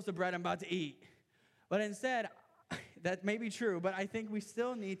 6 loaves of bread I'm about to eat. But instead, that may be true, but I think we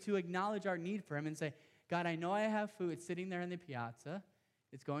still need to acknowledge our need for him and say, God, I know I have food sitting there in the piazza.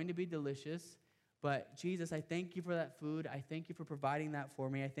 It's going to be delicious. But Jesus, I thank you for that food. I thank you for providing that for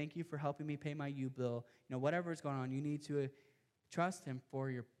me. I thank you for helping me pay my U-bill. You know, whatever is going on, you need to trust him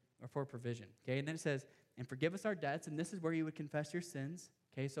for provision. Okay, and then it says, and forgive us our debts. And this is where you would confess your sins.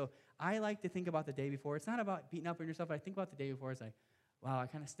 Okay, so I like to think about the day before. It's not about beating up on yourself, but I think about the day before. It's like, wow, I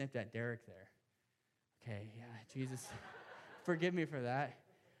kind of snipped at Derek there. Okay, yeah, Jesus, forgive me for that.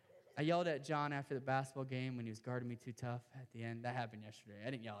 I yelled at John after the basketball game when he was guarding me too tough at the end. That happened yesterday.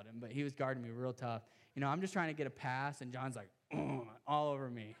 I didn't yell at him, but he was guarding me real tough. You know, I'm just trying to get a pass, and John's like, all over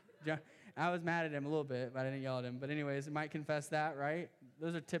me. I was mad at him a little bit, but I didn't yell at him. But anyways, I might confess that, right?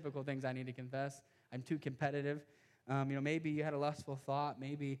 Those are typical things I need to confess. I'm too competitive. You know, maybe you had a lustful thought.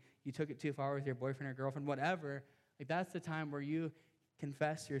 Maybe you took it too far with your boyfriend or girlfriend, whatever. Like, that's the time where you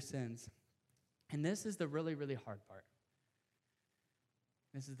confess your sins. And this is the really, really hard part.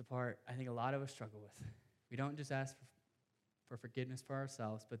 This is the part I think a lot of us struggle with. We don't just ask for forgiveness for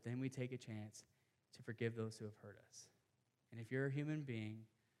ourselves, but then we take a chance to forgive those who have hurt us. And if you're a human being,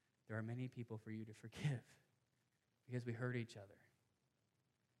 there are many people for you to forgive because we hurt each other.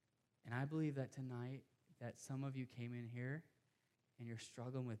 And I believe that tonight that some of you came in here and you're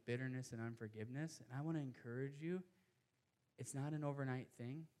struggling with bitterness and unforgiveness, and I want to encourage you, it's not an overnight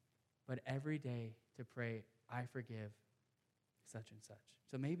thing, but every day to pray, I forgive such and such.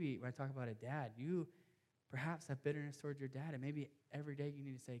 So maybe when I talk about a dad, you perhaps have bitterness towards your dad, and maybe every day you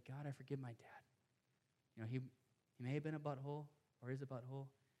need to say, God, I forgive my dad. You know, he may have been a butthole or is a butthole,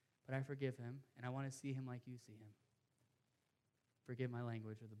 but I forgive him, and I want to see him like you see him. Forgive my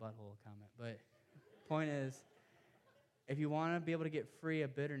language with the butthole comment, but point is, if you want to be able to get free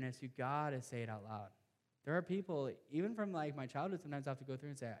of bitterness, you got to say it out loud. There are people, even from like my childhood, sometimes I have to go through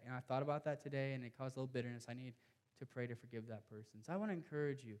and say, you know, I thought about that today, and it caused a little bitterness. I need to pray to forgive that person. So I want to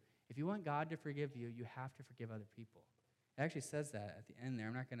encourage you, if you want God to forgive you, you have to forgive other people. It actually says that at the end there.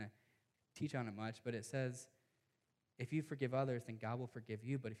 I'm not going to teach on it much, but it says, if you forgive others, then God will forgive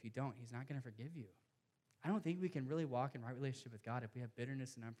you, but if you don't, he's not going to forgive you. I don't think we can really walk in right relationship with God if we have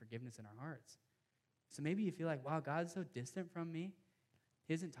bitterness and unforgiveness in our hearts. So maybe you feel like, wow, God's so distant from me.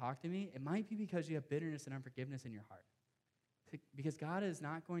 He doesn't talk to me. It might be because you have bitterness and unforgiveness in your heart. Because God's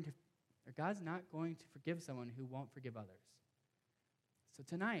not going to forgive someone who won't forgive others. So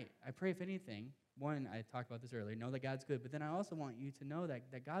tonight, I pray, if anything, one, I talked about this earlier, know that God's good, but then I also want you to know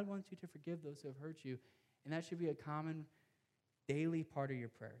that God wants you to forgive those who have hurt you, and that should be a common daily part of your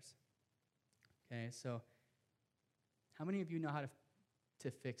prayers. Okay, so how many of you know how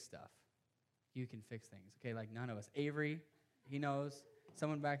to fix stuff? You can fix things. Okay, like none of us. Avery, he knows.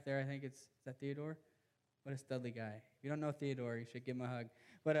 Someone back there, I think is that Theodore? What a studly guy. If you don't know Theodore, you should give him a hug.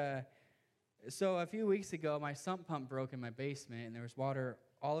 But so a few weeks ago, my sump pump broke in my basement, and there was water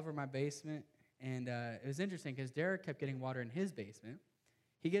all over my basement. And it was interesting because Derek kept getting water in his basement.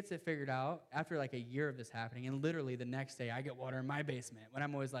 He gets it figured out after like a year of this happening, and literally the next day I get water in my basement when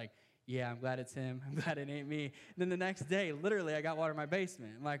I'm always like, yeah, I'm glad it's him. I'm glad it ain't me. And then the next day, literally, I got water in my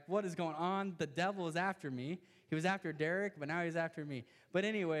basement. I'm like, what is going on? The devil is after me. He was after Derek, but now he's after me. But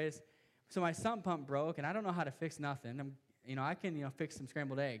anyways, so my sump pump broke, and I don't know how to fix nothing. I can, fix some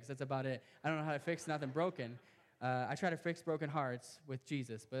scrambled eggs. That's about it. I don't know how to fix nothing broken. I try to fix broken hearts with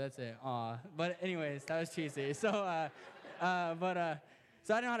Jesus, but that's it. Aw. But anyways, that was cheesy. So I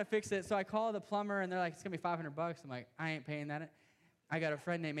don't know how to fix it. So I call the plumber, and they're like, it's going to be $500. I'm like, I ain't paying that. I got a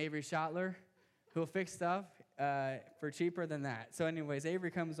friend named Avery Schottler who will fix stuff for cheaper than that. So anyways,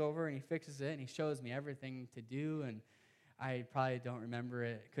 Avery comes over, and he fixes it, and he shows me everything to do, and I probably don't remember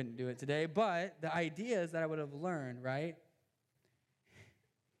it, couldn't do it today, but the ideas that I would have learned, right?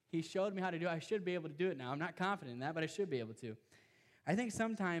 He showed me how to do it. I should be able to do it now. I'm not confident in that, but I should be able to. I think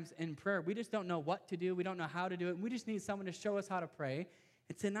sometimes in prayer, we just don't know what to do. We don't know how to do it. We just need someone to show us how to pray.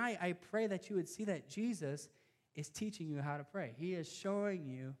 And tonight, I pray that you would see that Jesus is teaching you how to pray. He is showing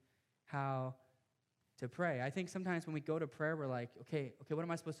you how to pray. I think sometimes when we go to prayer, we're like, okay, what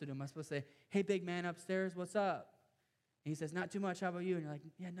am I supposed to do? Am I supposed to say, hey, big man upstairs, what's up? And he says, not too much, how about you? And you're like,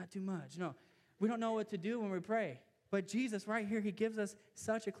 yeah, not too much. No, we don't know what to do when we pray. But Jesus, right here, he gives us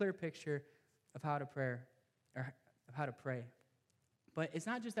such a clear picture of how to pray, or of how to pray. But it's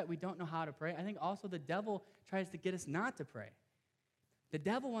not just that we don't know how to pray. I think also the devil tries to get us not to pray. The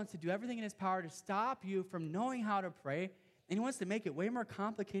devil wants to do everything in his power to stop you from knowing how to pray, and he wants to make it way more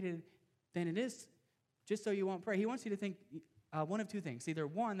complicated than it is just so you won't pray. He wants you to think one of two things. Either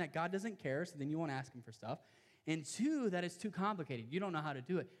one, that God doesn't care, so then you won't ask him for stuff. And two, that it's too complicated. You don't know how to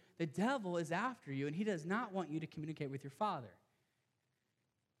do it. The devil is after you, and he does not want you to communicate with your Father.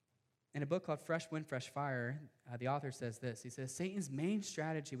 In a book called Fresh Wind, Fresh Fire, the author says this. He says, Satan's main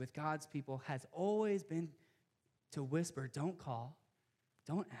strategy with God's people has always been to whisper, don't call,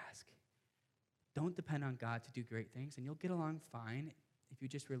 don't ask, don't depend on God to do great things, and you'll get along fine if you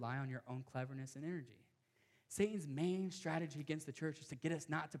just rely on your own cleverness and energy. Satan's main strategy against the church is to get us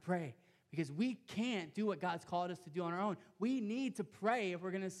not to pray, because we can't do what God's called us to do on our own. We need to pray if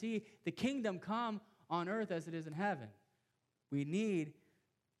we're going to see the kingdom come on earth as it is in heaven. We need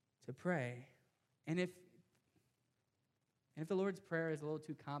to pray. And if the Lord's Prayer is a little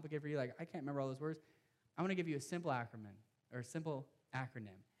too complicated for you, like, I can't remember all those words, I want to give you a simple acronym,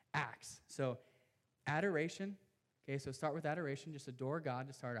 ACTS. So adoration, okay, so start with adoration, just adore God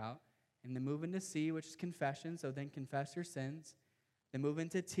to start out. And then move into C, which is confession, so then confess your sins. Then move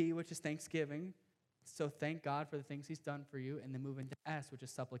into T, which is thanksgiving. So thank God for the things he's done for you. And then move into S, which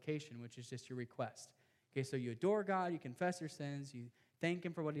is supplication, which is just your request. Okay, so you adore God, you confess your sins, you thank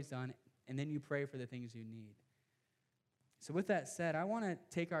him for what he's done, and then you pray for the things you need. So with that said, I want to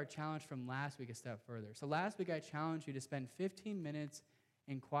take our challenge from last week a step further. So last week I challenged you to spend 15 minutes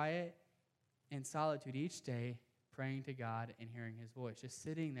in quiet and solitude each day praying to God and hearing his voice. Just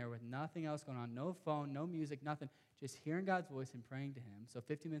sitting there with nothing else going on, no phone, no music, nothing. Just hearing God's voice and praying to him. So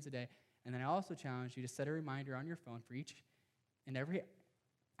 15 minutes a day. And then I also challenge you to set a reminder on your phone for each and every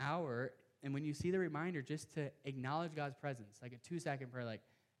hour. And when you see the reminder, just to acknowledge God's presence. Like a 2-second prayer, like,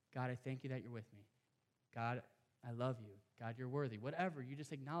 God, I thank you that you're with me. God, I love you. God, you're worthy. Whatever, you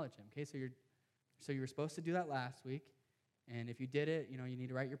just acknowledge him. Okay, so you were supposed to do that last week. And if you did it, you need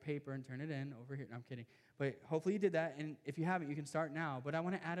to write your paper and turn it in over here. No, I'm kidding. But hopefully you did that. And if you haven't, you can start now. But I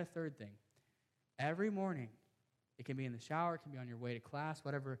want to add a third thing. Every morning, it can be in the shower, it can be on your way to class,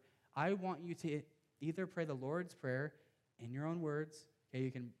 whatever. I want you to either pray the Lord's Prayer in your own words. Okay,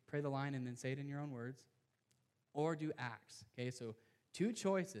 you can pray the line and then say it in your own words. Or do ACTS. Okay, so 2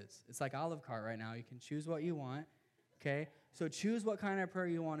 choices. It's like Olive Cart right now. You can choose what you want. Okay, so choose what kind of prayer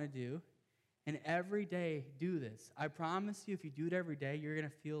you want to do. And every day, do this. I promise you, if you do it every day, you're going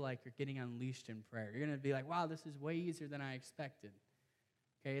to feel like you're getting unleashed in prayer. You're going to be like, wow, this is way easier than I expected.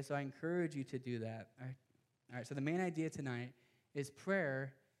 Okay, so I encourage you to do that. All right, so the main idea tonight is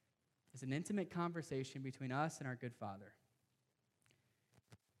prayer is an intimate conversation between us and our good Father.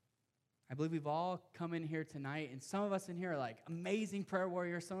 I believe we've all come in here tonight, and some of us in here are like amazing prayer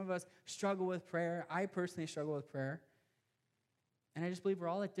warriors. Some of us struggle with prayer. I personally struggle with prayer. And I just believe we're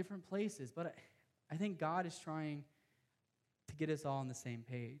all at different places. But I think God is trying to get us all on the same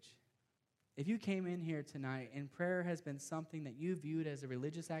page. If you came in here tonight and prayer has been something that you viewed as a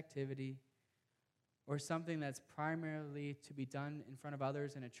religious activity or something that's primarily to be done in front of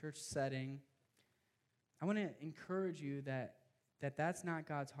others in a church setting, I want to encourage you that that's not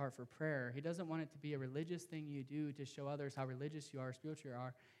God's heart for prayer. He doesn't want it to be a religious thing you do to show others how religious you are, spiritual you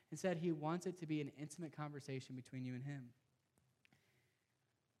are. Instead, he wants it to be an intimate conversation between you and him.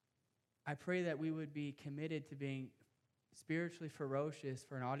 I pray that we would be committed to being spiritually ferocious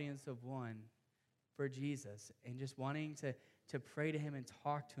for an audience of one for Jesus and just wanting to pray to him and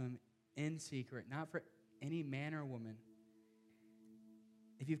talk to him in secret, not for any man or woman.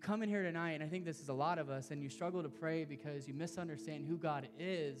 If you've come in here tonight, and I think this is a lot of us, and you struggle to pray because you misunderstand who God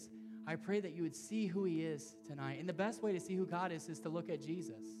is, I pray that you would see who he is tonight. And the best way to see who God is to look at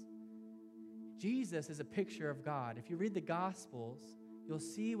Jesus. Jesus is a picture of God. If you read the Gospels, you'll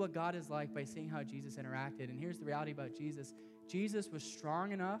see what God is like by seeing how Jesus interacted. And here's the reality about Jesus. Jesus was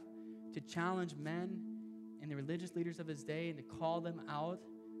strong enough to challenge men and the religious leaders of his day and to call them out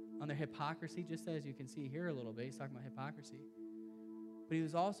on their hypocrisy, just as you can see here a little bit. He's talking about hypocrisy. But he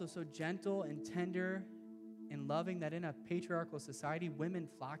was also so gentle and tender and loving that in a patriarchal society, women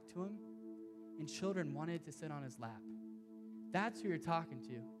flocked to him and children wanted to sit on his lap. That's who you're talking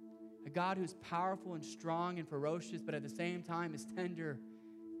to. A God who's powerful and strong and ferocious, but at the same time is tender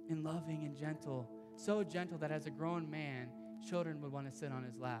and loving and gentle. So gentle that as a grown man, children would want to sit on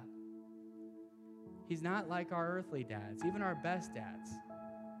his lap. He's not like our earthly dads, even our best dads.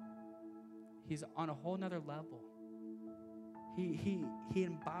 He's on a whole nother level. He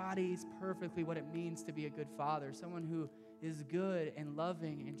embodies perfectly what it means to be a good father, someone who is good and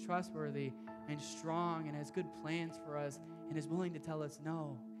loving and trustworthy and strong and has good plans for us and is willing to tell us,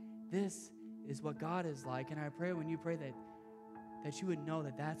 no, this is what God is like. And I pray when you pray that you would know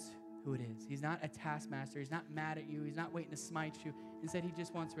that that's who it is. He's not a taskmaster. He's not mad at you. He's not waiting to smite you. Instead, he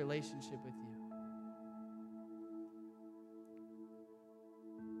just wants a relationship with you.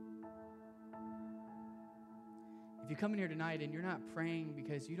 If you come in here tonight and you're not praying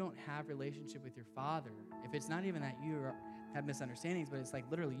because you don't have a relationship with your Father, if it's not even that you have misunderstandings, but it's like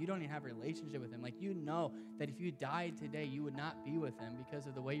literally you don't even have a relationship with him. Like you know that if you died today, you would not be with him because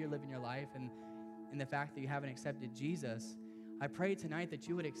of the way you're living your life and the fact that you haven't accepted Jesus. I pray tonight that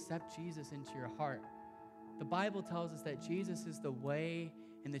you would accept Jesus into your heart. The Bible tells us that Jesus is the way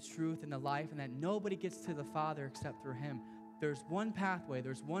and the truth and the life, and that nobody gets to the Father except through him. There's one pathway,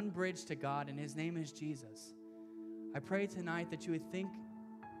 there's one bridge to God, and his name is Jesus. I pray tonight that you would think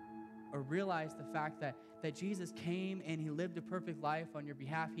or realize the fact that Jesus came and he lived a perfect life on your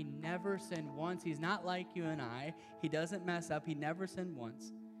behalf. He never sinned once. He's not like you and I. He doesn't mess up. He never sinned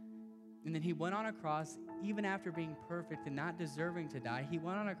once. And then he went on a cross, even after being perfect and not deserving to die. He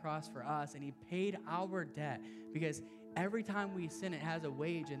went on a cross for us, and he paid our debt, because every time we sin, it has a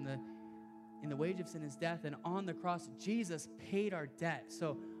wage, and the wage of sin is death. And on the cross, Jesus paid our debt.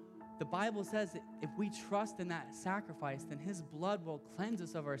 So the Bible says that if we trust in that sacrifice, then his blood will cleanse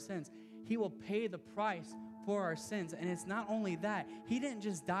us of our sins. He will pay the price for our sins. And it's not only that. He didn't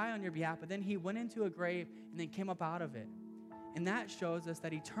just die on your behalf, but then he went into a grave and then came up out of it. And that shows us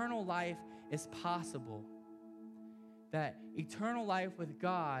that eternal life is possible. That eternal life with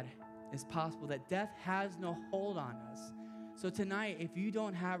God is possible. That death has no hold on us. So tonight, if you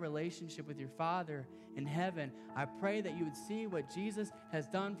don't have a relationship with your Father in heaven, I pray that you would see what Jesus has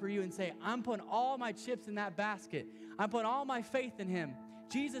done for you and say, I'm putting all my chips in that basket. I'm putting all my faith in him.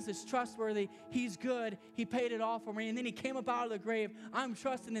 Jesus is trustworthy. He's good. He paid it all for me. And then he came up out of the grave. I'm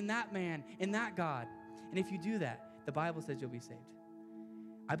trusting in that man, in that God. And if you do that, the Bible says you'll be saved.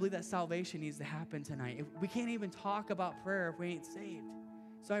 I believe that salvation needs to happen tonight. We can't even talk about prayer if we ain't saved.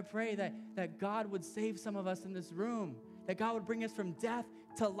 So I pray that God would save some of us in this room. That God would bring us from death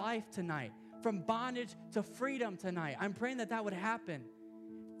to life tonight, from bondage to freedom tonight. I'm praying that would happen.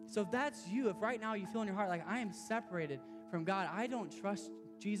 So if that's you, if right now you feel in your heart like I am separated from God, I don't trust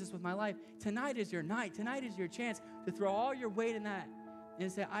Jesus with my life, tonight is your night. Tonight is your chance to throw all your weight in that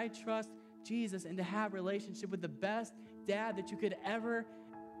and say, I trust Jesus, and to have a relationship with the best dad that you could ever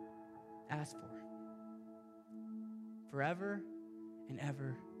ask for. Forever and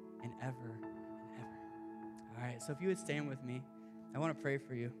ever and ever. All right, so if you would stand with me, I want to pray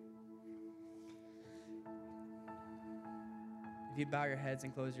for you. If you bow your heads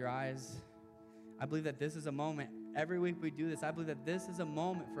and close your eyes, I believe that this is a moment. Every week we do this. I believe that this is a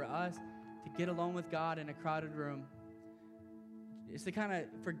moment for us to get alone with God in a crowded room. It's to kind of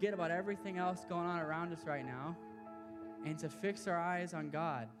forget about everything else going on around us right now and to fix our eyes on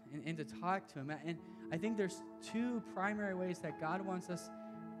God and to talk to him. And I think there's two primary ways that God wants us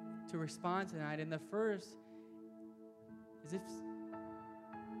to respond tonight. And the first is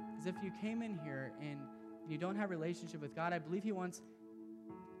if you came in here and you don't have a relationship with God, I believe he wants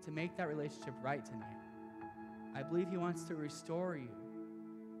to make that relationship right tonight. I believe he wants to restore you.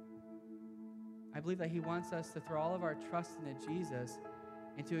 I believe that he wants us to throw all of our trust into Jesus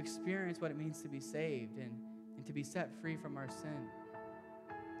and to experience what it means to be saved and to be set free from our sin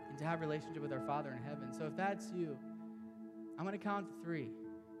and to have a relationship with our Father in heaven. So if that's you, I'm going to count to 3.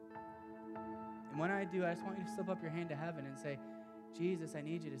 And when I do, I just want you to slip up your hand to heaven and say, Jesus, I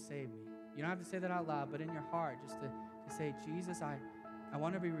need you to save me. You don't have to say that out loud, but in your heart, just to say, Jesus, I I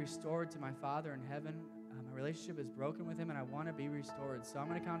want to be restored to my Father in heaven. My relationship is broken with him, and I want to be restored. So I'm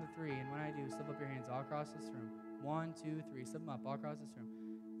going to count to 3, and when I do, slip up your hands all across this room. 1, 2, 3. Slip them up all across this room.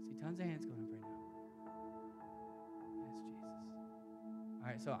 See tons of hands going up right now. Yes, Jesus. All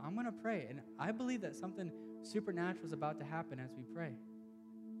right, so I'm going to pray, and I believe that something supernatural is about to happen as we pray.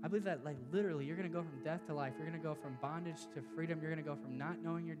 I believe that, like, literally, you're going to go from death to life. You're going to go from bondage to freedom. You're going to go from not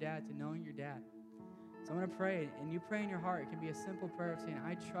knowing your dad to knowing your dad. So I'm going to pray, and you pray in your heart. It can be a simple prayer of saying,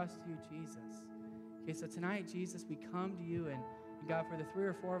 I trust you, Jesus. Okay, so tonight, Jesus, we come to you, and God, for the 3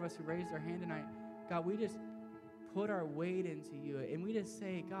 or 4 of us who raised our hand tonight, God, we just put our weight into you, and we just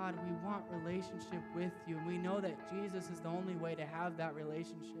say, God, we want relationship with you, and we know that Jesus is the only way to have that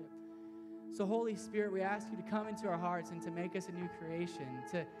relationship. So Holy Spirit, we ask you to come into our hearts and to make us a new creation,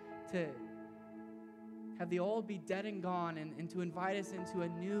 to have the old be dead and gone, and to invite us into a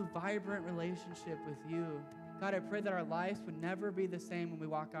new, vibrant relationship with you. God, I pray that our lives would never be the same when we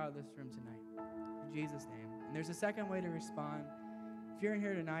walk out of this room tonight. In Jesus' name. And there's a second way to respond. If you're in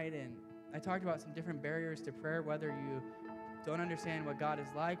here tonight, and I talked about some different barriers to prayer, whether you don't understand what God is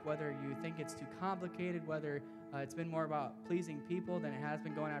like, whether you think it's too complicated, whether it's been more about pleasing people than it has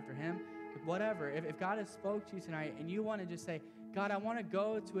been going after him, whatever. If God has spoke to you tonight and you want to just say, God, I want to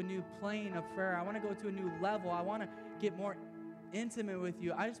go to a new plane of prayer. I want to go to a new level. I want to get more intimate with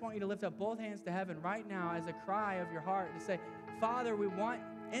you. I just want you to lift up both hands to heaven right now as a cry of your heart to say, Father, we want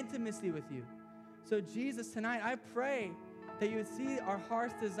intimacy with you. So Jesus, tonight, I pray that you would see our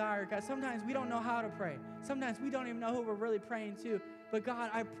heart's desire. God, sometimes we don't know how to pray. Sometimes we don't even know who we're really praying to. But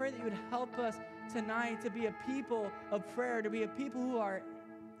God, I pray that you would help us tonight to be a people of prayer, to be a people who are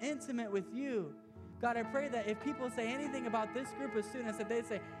intimate with you. God, I pray that if people say anything about this group of students, that they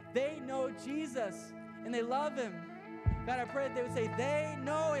say they know Jesus and they love him. God, I pray that they would say they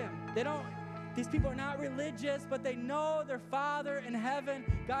know him. These people are not religious, but they know their Father in heaven.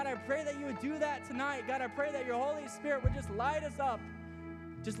 God, I pray that you would do that tonight. God, I pray that your Holy Spirit would just light us up.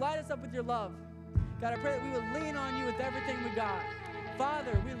 Just light us up with your love. God, I pray that we would lean on you with everything we got.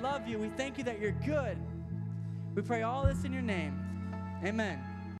 Father, we love you. We thank you that you're good. We pray all this in your name. Amen.